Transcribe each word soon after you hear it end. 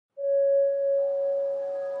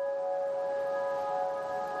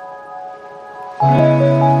Guys,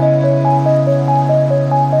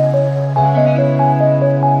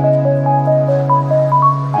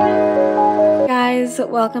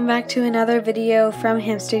 welcome back to another video from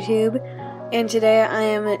HamsterTube, and today I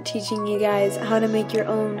am teaching you guys how to make your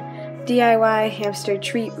own DIY hamster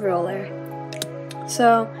treat roller.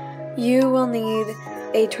 So you will need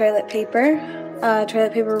a toilet paper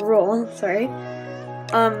roll,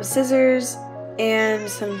 scissors, and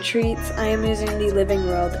some treats. I am using the Living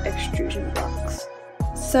World extrusion blocks.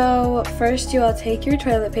 So first you will take your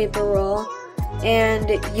toilet paper roll and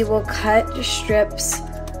you will cut strips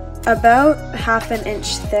about ½ an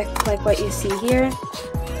inch thick, like what you see here.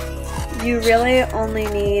 You really only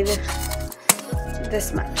need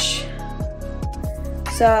this much.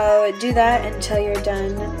 So do that until you're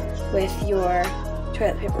done with your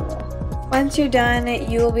toilet paper roll. Once you're done,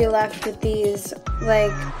 you will be left with these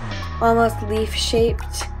like almost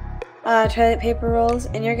leaf-shaped toilet paper rolls,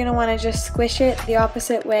 and you're gonna want to just squish it the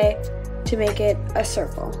opposite way to make it a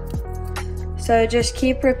circle. So just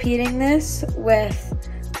keep repeating this with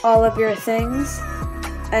all of your things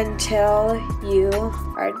until you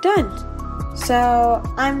are done. So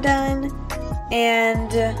I'm done,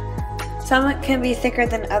 and some can be thicker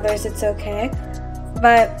than others, it's okay.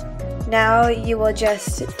 But now you will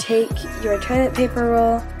just take your toilet paper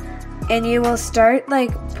roll and you will start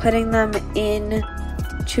like putting them in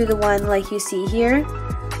to the one like you see here,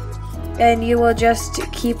 and you will just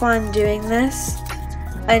keep on doing this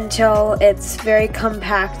until it's very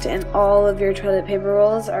compact and all of your toilet paper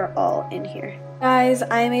rolls are all in here. Guys,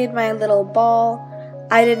 I made my little ball.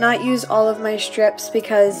 I did not use all of my strips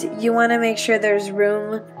because you want to make sure there's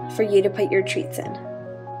room for you to put your treats in.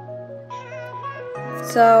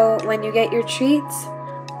 So when you get your treats,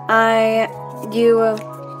 you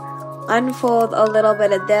unfold a little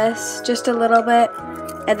bit of this, just a little bit,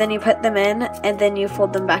 and then you put them in, and then you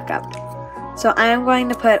fold them back up. So I am going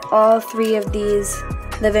to put all 3 of these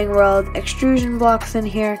Living World extrusion blocks in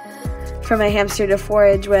here for my hamster to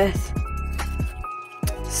forage with.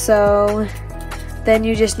 So then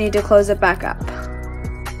you just need to close it back up.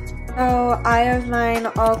 So I have mine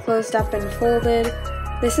all closed up and folded.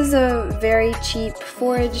 This is a very cheap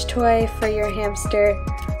forage toy for your hamster,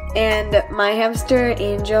 and my hamster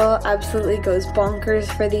Angel absolutely goes bonkers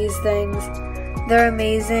for these things. They're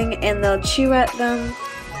amazing and they'll chew at them.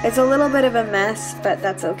 It's a little bit of a mess, but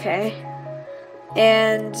that's okay.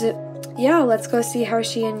 And yeah, let's go see how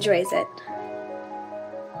she enjoys it.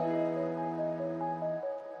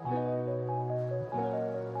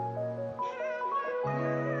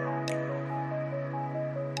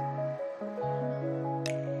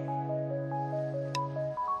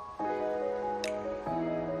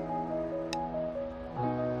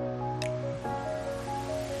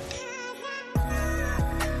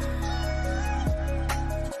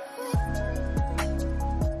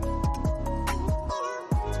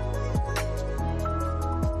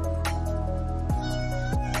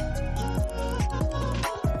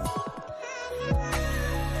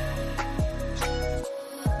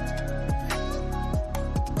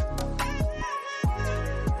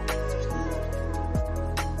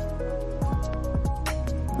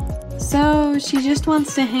 So she just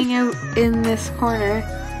wants to hang out in this corner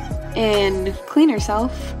and clean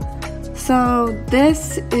herself. So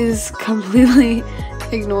this is completely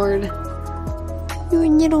ignored.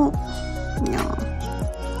 You don't, no.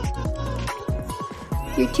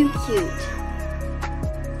 You're too cute.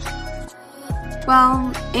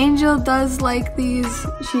 Well, Angel does like these.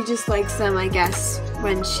 She just likes them, I guess,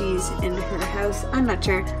 when she's in her house. I'm not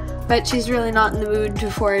sure, but she's really not in the mood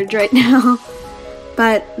to forage right now.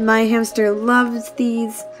 But my hamster loves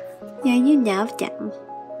these. Yeah, you love them.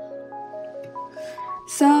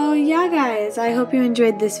 So yeah, guys, I hope you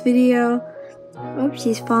enjoyed this video. Oh,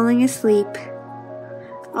 she's falling asleep.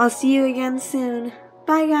 I'll see you again soon.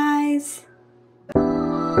 Bye, guys.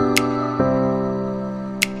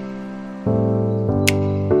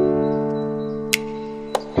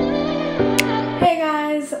 Hey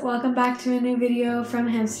guys, welcome back to a new video from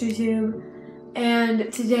HamsterTube.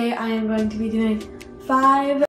 And today I am going to be doing 5